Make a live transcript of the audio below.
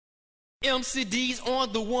MCD's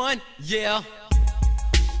on the one, yeah.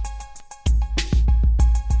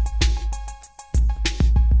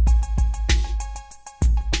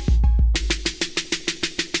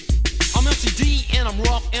 I'm MCD and I'm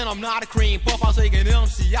rough and I'm not a cream puff. I'll take an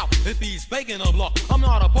MC out if he's faking a bluff. I'm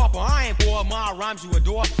not a pauper, I ain't poor. My rhymes you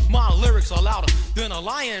adore. My lyrics are louder than a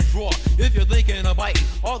lion's roar. If you're thinking of biting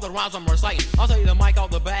all the rhymes I'm reciting, I'll take the mic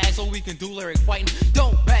out the bag so we can do lyric fighting.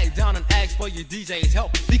 Don't back down and ask for your DJ's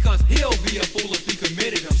help, because he'll be a fool if he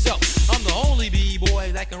committed himself. I'm the only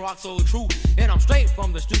B-boy that can rock so true, and I'm straight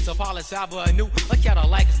from the streets of Hollis Avenue. A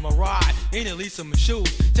Cadillac is my ride, and at least some shoes,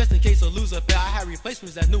 just in case I lose a pair. I have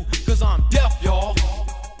replacements that new, cause I'm deaf, y'all.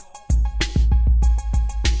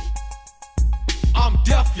 I'm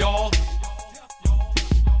deaf, y'all.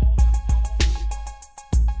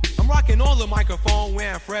 I'm rocking on the microphone,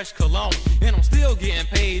 wearing fresh cologne, and I'm still getting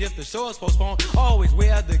paid if the show is postponed. Always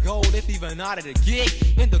wear the gold if even not at a gig,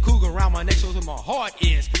 and the cougar around my neck shows where my heart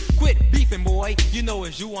is. Quit beefing, boy, you know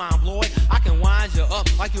it's you I'm Floyd. I can wind you up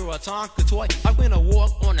like you're a Tonka toy. I win a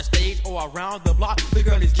walk on the stage or around the block. The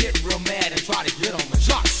girlies get real mad and try to get on my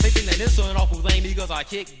jock. They think that this is an awful thing because I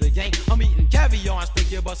kick the game. I'm eating caviar and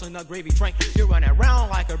stick, you're busting a gravy train. You're running around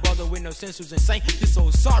like a brother with no sense who's insane. You're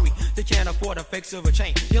so sorry they can't afford a fake silver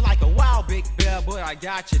chain. You're like a wild big bear, but I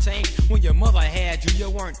got you tame. When your mother had you,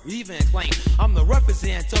 you weren't even claimed. I'm the roughest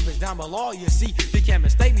and toughest down below, you see. They can't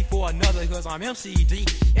mistake me for another, cause I'm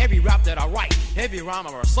MCD. Every rap that I write, every rhyme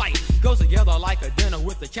I recite, goes together like a dinner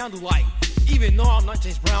with the candlelight. Even though I'm not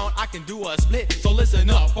James Brown, I can do a split. So listen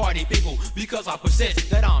up, party people, because I persist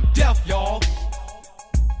that I'm deaf, y'all.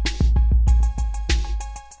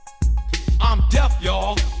 I'm deaf,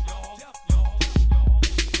 y'all.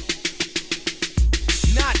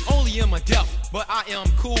 Not only am I deaf, but I am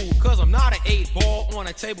cool, cause I'm not an 8-ball on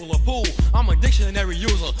a table of pool. I'm a dictionary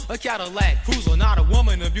user, a Cadillac cruiser, not a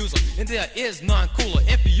woman abuser, and there is none cooler.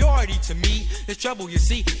 Inferiority to me is trouble, you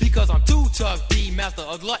see, because I'm too tough, D, master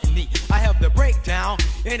of gluttony. I have the breakdown,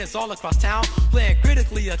 and it's all across town, playing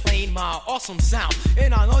critically acclaimed my awesome sound.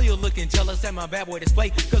 And I know you're looking jealous at my bad boy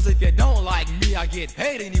display, cause if you don't like me, I get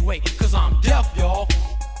paid anyway, cause I'm deaf, y'all.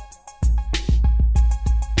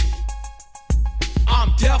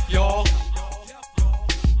 I'm deaf, y'all.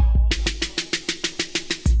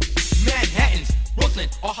 Manhattans, Brooklyn,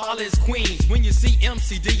 or Hollis, Queens. When you see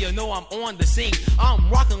MCD, you know I'm on the scene. I'm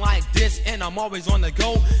rocking like this, and I'm always on the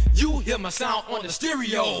go. You hear my sound on the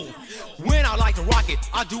stereo. When I like to rock it,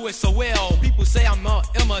 I do it so well. People say I'm an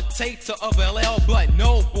imitator of LL, but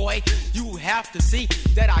no, boy, you have to see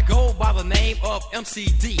that I go by the name of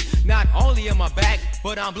MCD. Not only am I back,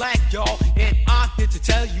 but I'm black, y'all, and I'm here to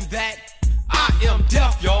tell you that I am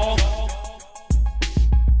deaf, y'all.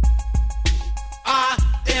 I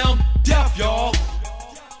am deaf, y'all.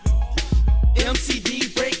 MCD.